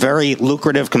you're in a very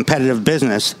lucrative, competitive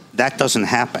business, that doesn't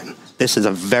happen. This is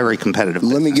a very competitive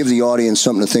business. Let me give the audience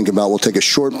something to think about. We'll take a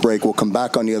short break. We'll come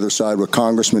back on the other side with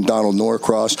Congressman Donald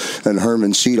Norcross and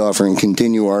Herman Seedhofer and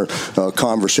continue our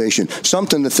conversation.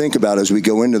 Something to think about as we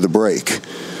go into the break.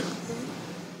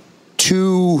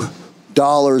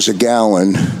 $2 a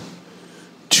gallon,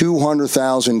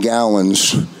 200,000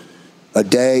 gallons a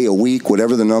day, a week,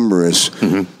 whatever the number is.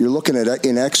 Mm-hmm. You're looking at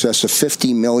in excess of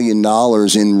 $50 million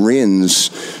in RINs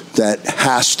that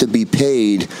has to be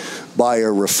paid by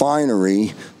a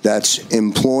refinery that's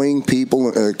employing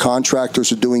people.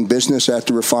 Contractors are doing business at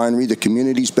the refinery. The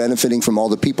community's benefiting from all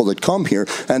the people that come here.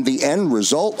 And the end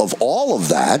result of all of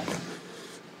that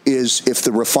is, if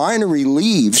the refinery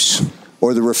leaves,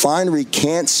 or the refinery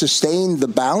can't sustain the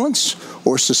balance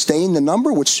or sustain the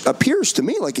number, which appears to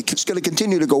me like it's going to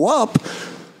continue to go up,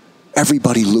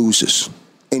 everybody loses,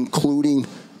 including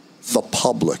the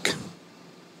public.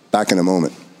 Back in a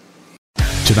moment.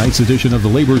 Tonight's edition of The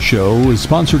Labor Show is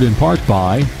sponsored in part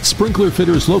by Sprinkler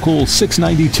Fitters Local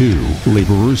 692,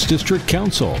 Laborers District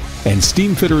Council, and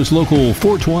Steam Fitters Local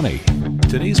 420.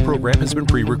 Today's program has been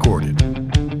pre-recorded.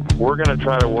 We're going to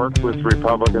try to work with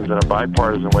Republicans in a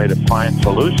bipartisan way to find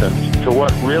solutions to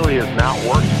what really is not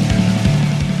working.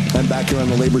 I'm back here on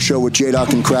The Labor Show with J.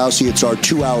 Doc and Krause. It's our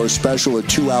 2-hour special, a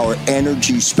 2-hour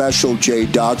energy special. J.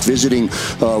 Doc visiting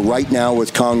right now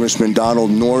with Congressman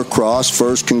Donald Norcross,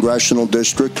 1st Congressional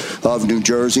District of New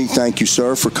Jersey. Thank you,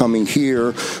 sir, for coming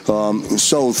here.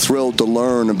 So thrilled to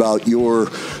learn about your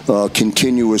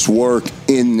continuous work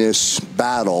in this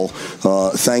battle.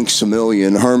 Thanks a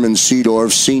million. Herman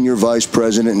Seedorf, Senior Vice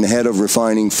President and Head of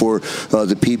Refining for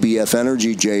the PBF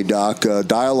Energy, J. Doc.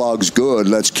 Dialogue's good.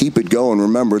 Let's keep it going.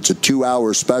 Remember, it's a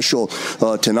 2-hour special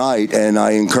tonight, and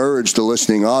I encourage the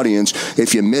listening audience,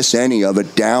 if you miss any of it,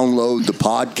 download the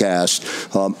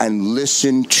podcast and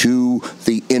listen to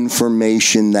the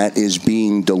information that is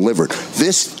being delivered.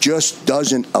 This just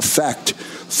doesn't affect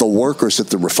the workers at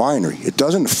the refinery. It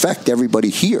doesn't affect everybody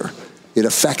here. It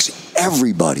affects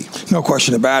everybody. No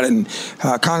question about it.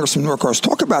 And Congressman Norcross,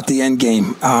 talk about the end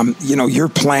game. Your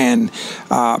plan,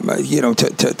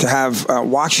 to have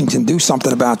Washington do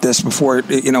something about this before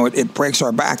it breaks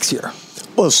our backs here.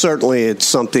 Well, certainly it's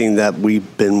something that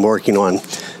we've been working on.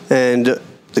 And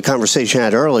the conversation I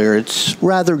had earlier, it's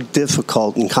rather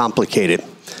difficult and complicated.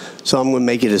 So I'm going to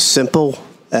make it as simple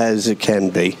as it can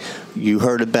be. You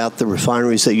heard about the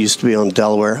refineries that used to be on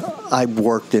Delaware. I've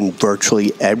worked in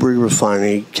virtually every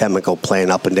refinery chemical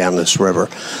plant up and down this river.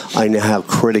 I know how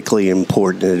critically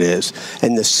important it is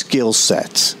and the skill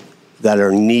sets that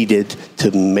are needed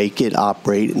to make it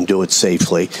operate and do it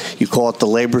safely. You call it the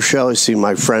labor show. I see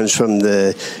my friends from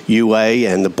the UA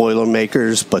and the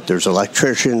Boilermakers, but there's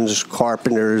electricians,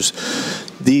 carpenters.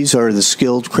 These are the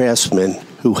skilled craftsmen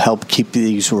who help keep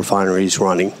these refineries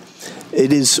running.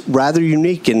 It is rather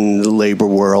unique in the labor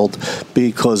world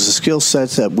because the skill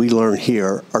sets that we learn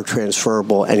here are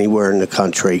transferable anywhere in the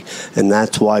country, and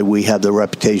that's why we have the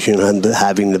reputation of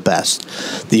having the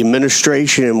best. The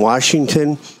administration in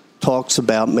Washington talks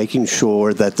about making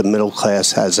sure that the middle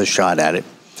class has a shot at it.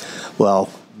 Well,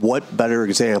 what better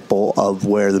example of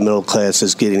where the middle class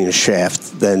is getting a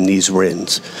shaft than these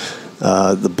RINs?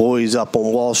 The boys up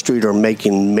on Wall Street are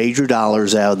making major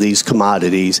dollars out of these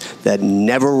commodities that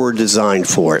never were designed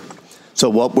for it. So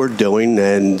what we're doing,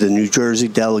 and the New Jersey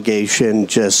delegation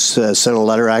just sent a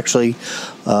letter actually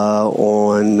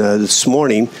on this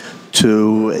morning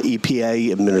to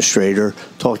EPA administrator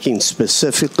talking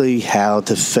specifically how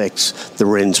to fix the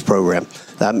RINs program.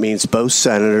 That means both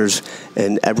senators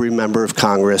and every member of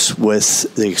Congress,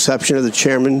 with the exception of the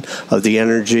chairman of the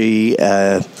Energy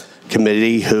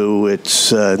Committee, who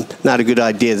it's not a good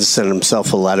idea to send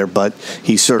himself a letter, but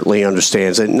he certainly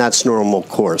understands it, and that's normal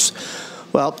course.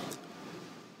 Well,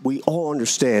 we all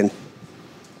understand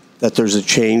that there's a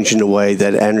change in the way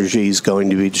that energy is going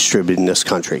to be distributed in this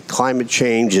country. Climate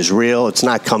change is real. It's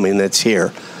not coming. It's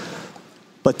here.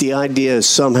 But the idea is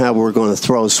somehow we're going to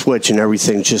throw a switch and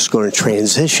everything's just going to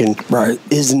transition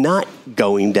is not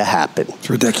going to happen. It's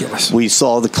ridiculous. We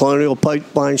saw the Colonial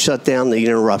Pipeline shut down, the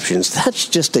interruptions. That's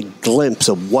just a glimpse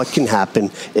of what can happen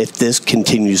if this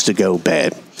continues to go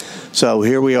bad. So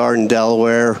here we are in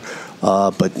Delaware,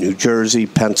 but New Jersey,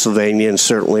 Pennsylvania, and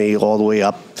certainly all the way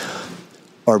up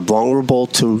are vulnerable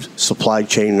to supply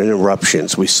chain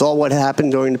interruptions. We saw what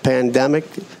happened during the pandemic.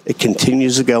 It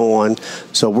continues to go on.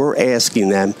 So we're asking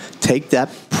them, take that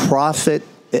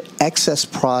excess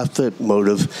profit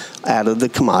motive out of the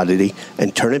commodity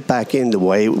and turn it back in the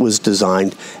way it was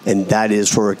designed, and that is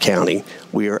for accounting.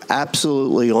 We are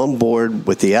absolutely on board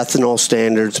with the ethanol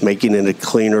standards, making it a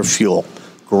cleaner fuel.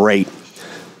 Great.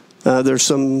 There's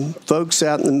some folks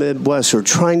out in the Midwest who are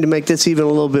trying to make this even a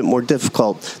little bit more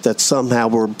difficult, that somehow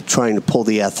we're trying to pull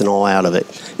the ethanol out of it.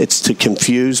 It's to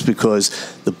confuse, because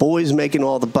the boys making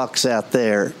all the bucks out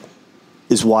there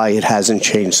is why it hasn't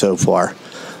changed so far.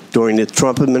 During the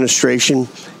Trump administration,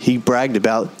 he bragged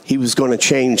about he was going to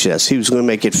change this. He was going to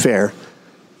make it fair.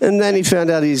 And then he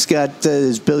found out he's got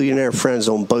his billionaire friends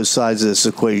on both sides of this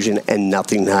equation, and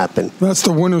nothing happened. That's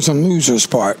the winners and losers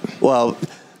part. Well,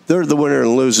 they're the winner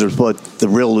and losers, but the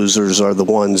real losers are the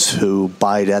ones who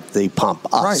buy it at the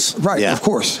pump. Us. Right, yeah. Of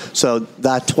course. So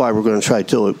that's why we're going to try to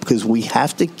do it, because we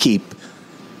have to keep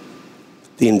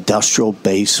the industrial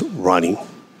base running.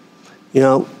 You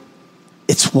know,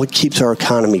 it's what keeps our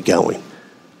economy going.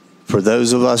 For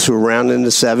those of us who were around in the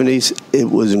 70s, it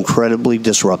was incredibly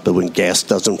disruptive when gas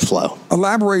doesn't flow.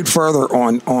 Elaborate further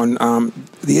on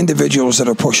the individuals that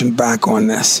are pushing back on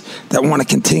this, that want to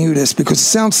continue this, because it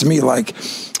sounds to me like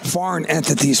foreign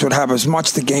entities would have as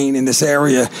much to gain in this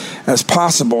area as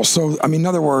possible. So, I mean, in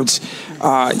other words,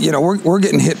 we're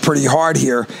getting hit pretty hard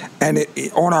here, and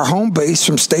on our home base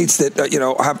from states that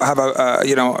have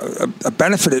a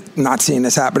benefited not seeing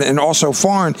this happen, and also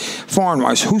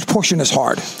foreign-wise, who's pushing this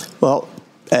hard? Well,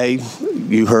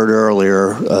 you heard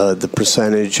earlier the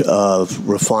percentage of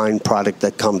refined product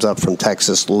that comes up from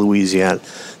Texas, Louisiana.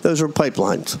 Those are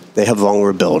pipelines. They have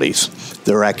vulnerabilities.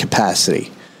 They're at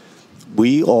capacity.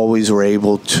 We always were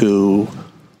able to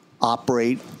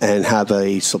operate and have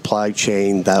a supply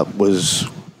chain that was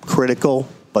critical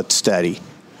but steady.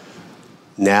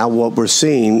 Now what we're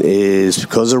seeing is,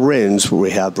 because of RINs,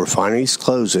 we have refineries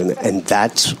closing, and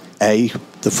that's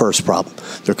the first problem.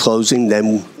 They're closing,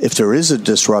 then if there is a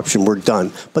disruption, we're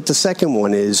done. But the second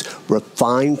one is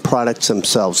refined products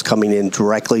themselves coming in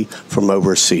directly from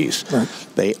overseas. Right.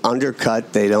 They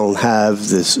undercut, they don't have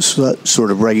this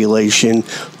sort of regulation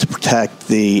to protect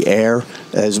the air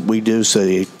as we do, so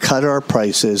they cut our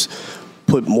prices,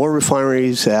 put more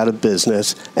refineries out of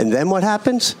business, and then what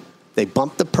happens? They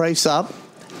bump the price up,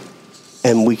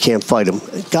 and we can't fight them.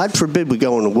 God forbid we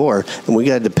go into war, and we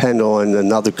got to depend on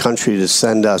another country to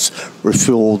send us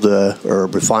refueled or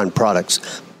refined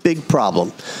products. Big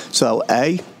problem. So,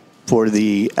 for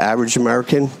the average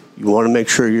American, you want to make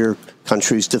sure your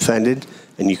country's defended,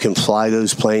 and you can fly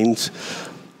those planes.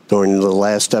 During the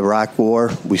last Iraq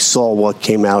War, we saw what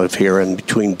came out of here, and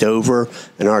between Dover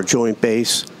and our joint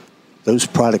base, those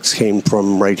products came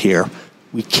from right here.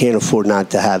 We can't afford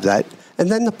not to have that. And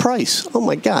then the price. Oh,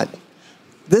 my God.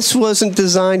 This wasn't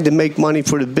designed to make money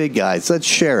for the big guys. Let's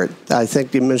share it. I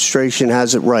think the administration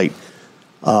has it right.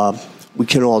 We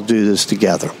can all do this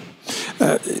together.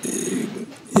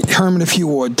 Herman, if you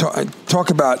would,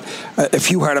 talk about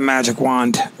if you had a magic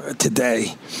wand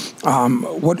today,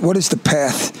 what is the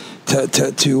path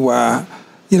to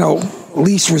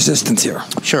least resistance here?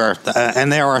 Sure. And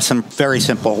there are some very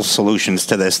simple solutions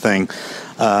to this thing,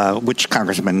 which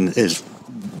Congressman is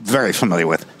very familiar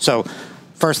with. So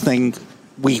first thing,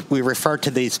 we refer to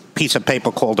this piece of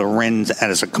paper called a RINs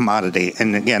as a commodity.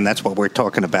 And again, that's what we're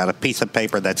talking about, a piece of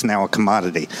paper that's now a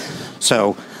commodity.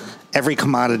 So every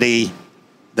commodity,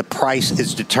 the price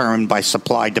is determined by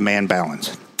supply-demand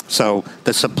balance. So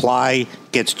the supply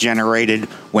gets generated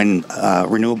when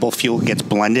renewable fuel gets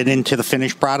blended into the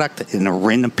finished product and a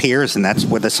RIN appears, and that's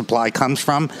where the supply comes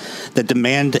from. The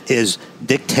demand is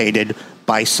dictated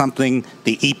by something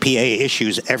the EPA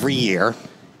issues every year,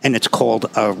 and it's called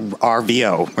a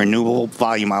RVO, Renewable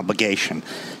Volume Obligation.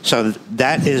 So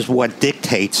that is what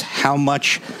dictates how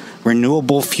much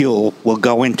renewable fuel will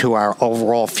go into our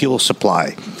overall fuel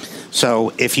supply.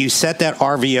 So if you set that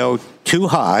RVO too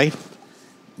high,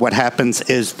 what happens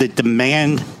is the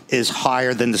demand is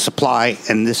higher than the supply,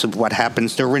 and this is what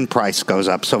happens, the RIN price goes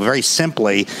up. So very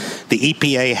simply, the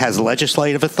EPA has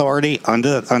legislative authority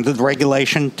under the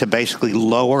regulation to basically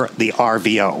lower the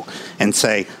RVO and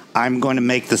say, I'm going to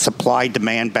make the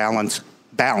supply-demand balance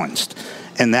balanced,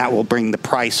 and that will bring the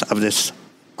price of this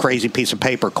crazy piece of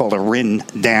paper called a RIN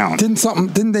down.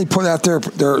 Didn't they put out their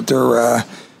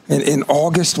in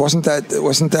August? Wasn't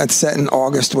that set in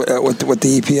August with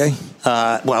the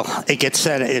EPA? Well, it gets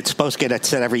set. It's supposed to get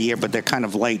set every year, but they're kind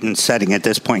of late in setting at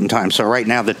this point in time. So right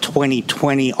now, the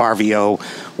 2020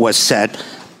 RVO was set.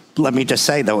 Let me just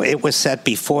say, though, it was set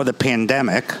before the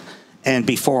pandemic and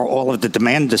before all of the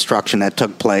demand destruction that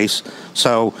took place.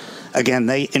 So, again,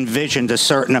 they envisioned a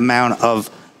certain amount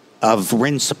of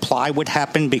RIN supply would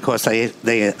happen because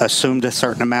they assumed a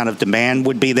certain amount of demand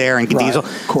would be there in diesel.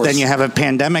 Then you have a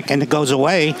pandemic and it goes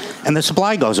away and the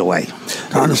supply goes away.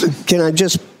 Can I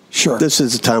just... Sure. This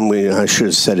is the time I should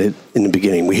have said it in the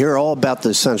beginning. We hear all about the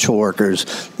essential workers,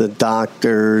 the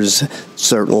doctors,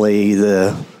 certainly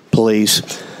the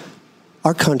police.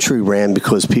 Our country ran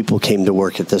because people came to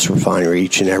work at this refinery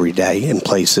each and every day in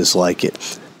places like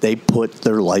it. They put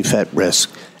their life at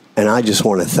risk, and I just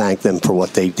want to thank them for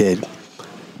what they did.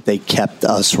 They kept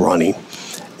us running,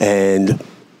 and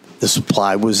the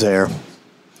supply was there.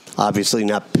 Obviously,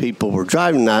 not people were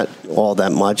driving not all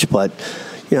that much, but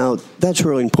that's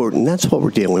really important. That's what we're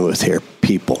dealing with here,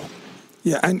 people.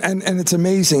 Yeah, and it's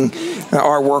amazing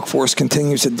our workforce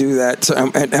continues to do that,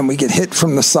 and we get hit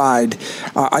from the side.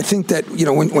 I think that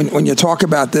when you talk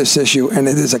about this issue, and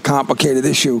it is a complicated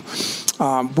issue,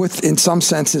 with in some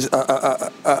senses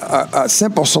a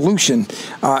simple solution,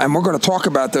 and we're going to talk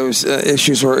about those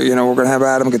issues. Where we're going to have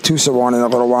Adam Gattuso on in a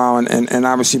little while, and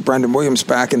obviously Brendan Williams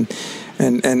back, and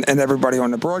and everybody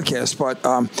on the broadcast. But,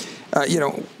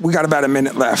 we got about a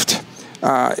minute left.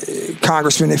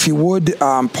 Congressman, if you would,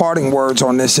 parting words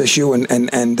on this issue,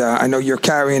 and I know you're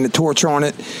carrying the torch on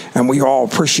it, and we all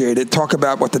appreciate it. Talk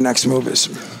about what the next move is.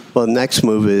 Well, the next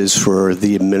move is for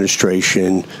the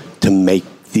administration to make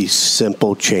these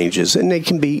simple changes, and they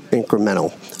can be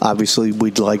incremental. Obviously,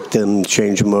 we'd like them to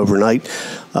change them overnight.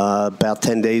 About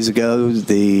 10 days ago,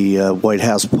 the White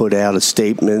House put out a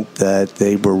statement that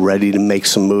they were ready to make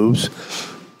some moves.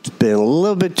 It's been a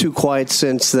little bit too quiet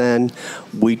since then.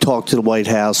 We talk to the White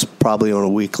House probably on a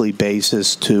weekly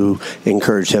basis to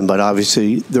encourage them, but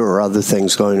obviously there are other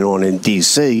things going on in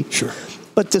D.C. Sure.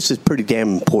 But this is pretty damn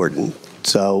important.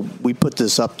 So we put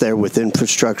this up there with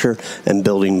infrastructure and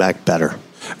building back better.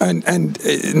 And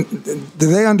do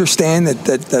they understand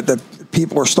that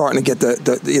people are starting to get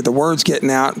the words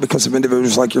getting out because of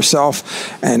individuals like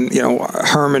yourself and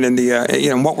Herman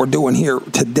and what we're doing here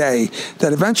today,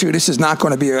 that eventually this is not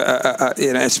going to be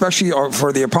especially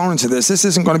for the opponents of this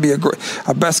isn't going to be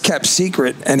a best kept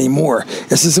secret anymore.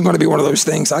 This isn't going to be one of those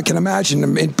things. I can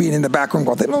imagine it being in the back room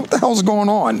going, they don't know what the hell's going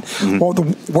on. Mm-hmm. Well,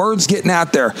 the words getting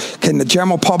out there. Can the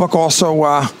general public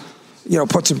also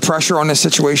put some pressure on this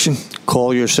situation?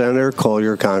 Call your senator, call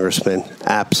your congressman.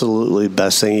 Absolutely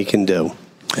best thing you can do.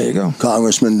 There you go.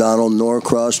 Congressman Donald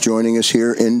Norcross joining us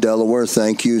here in Delaware.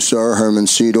 Thank you, sir. Herman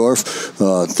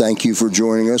Seedorf, thank you for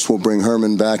joining us. We'll bring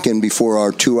Herman back in before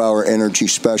our 2-hour energy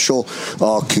special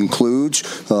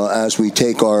concludes as we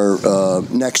take our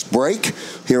next break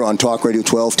here on Talk Radio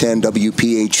 1210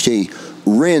 WPHT.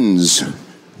 RINs,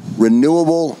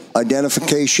 Renewable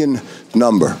Identification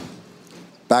Number.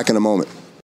 Back in a moment.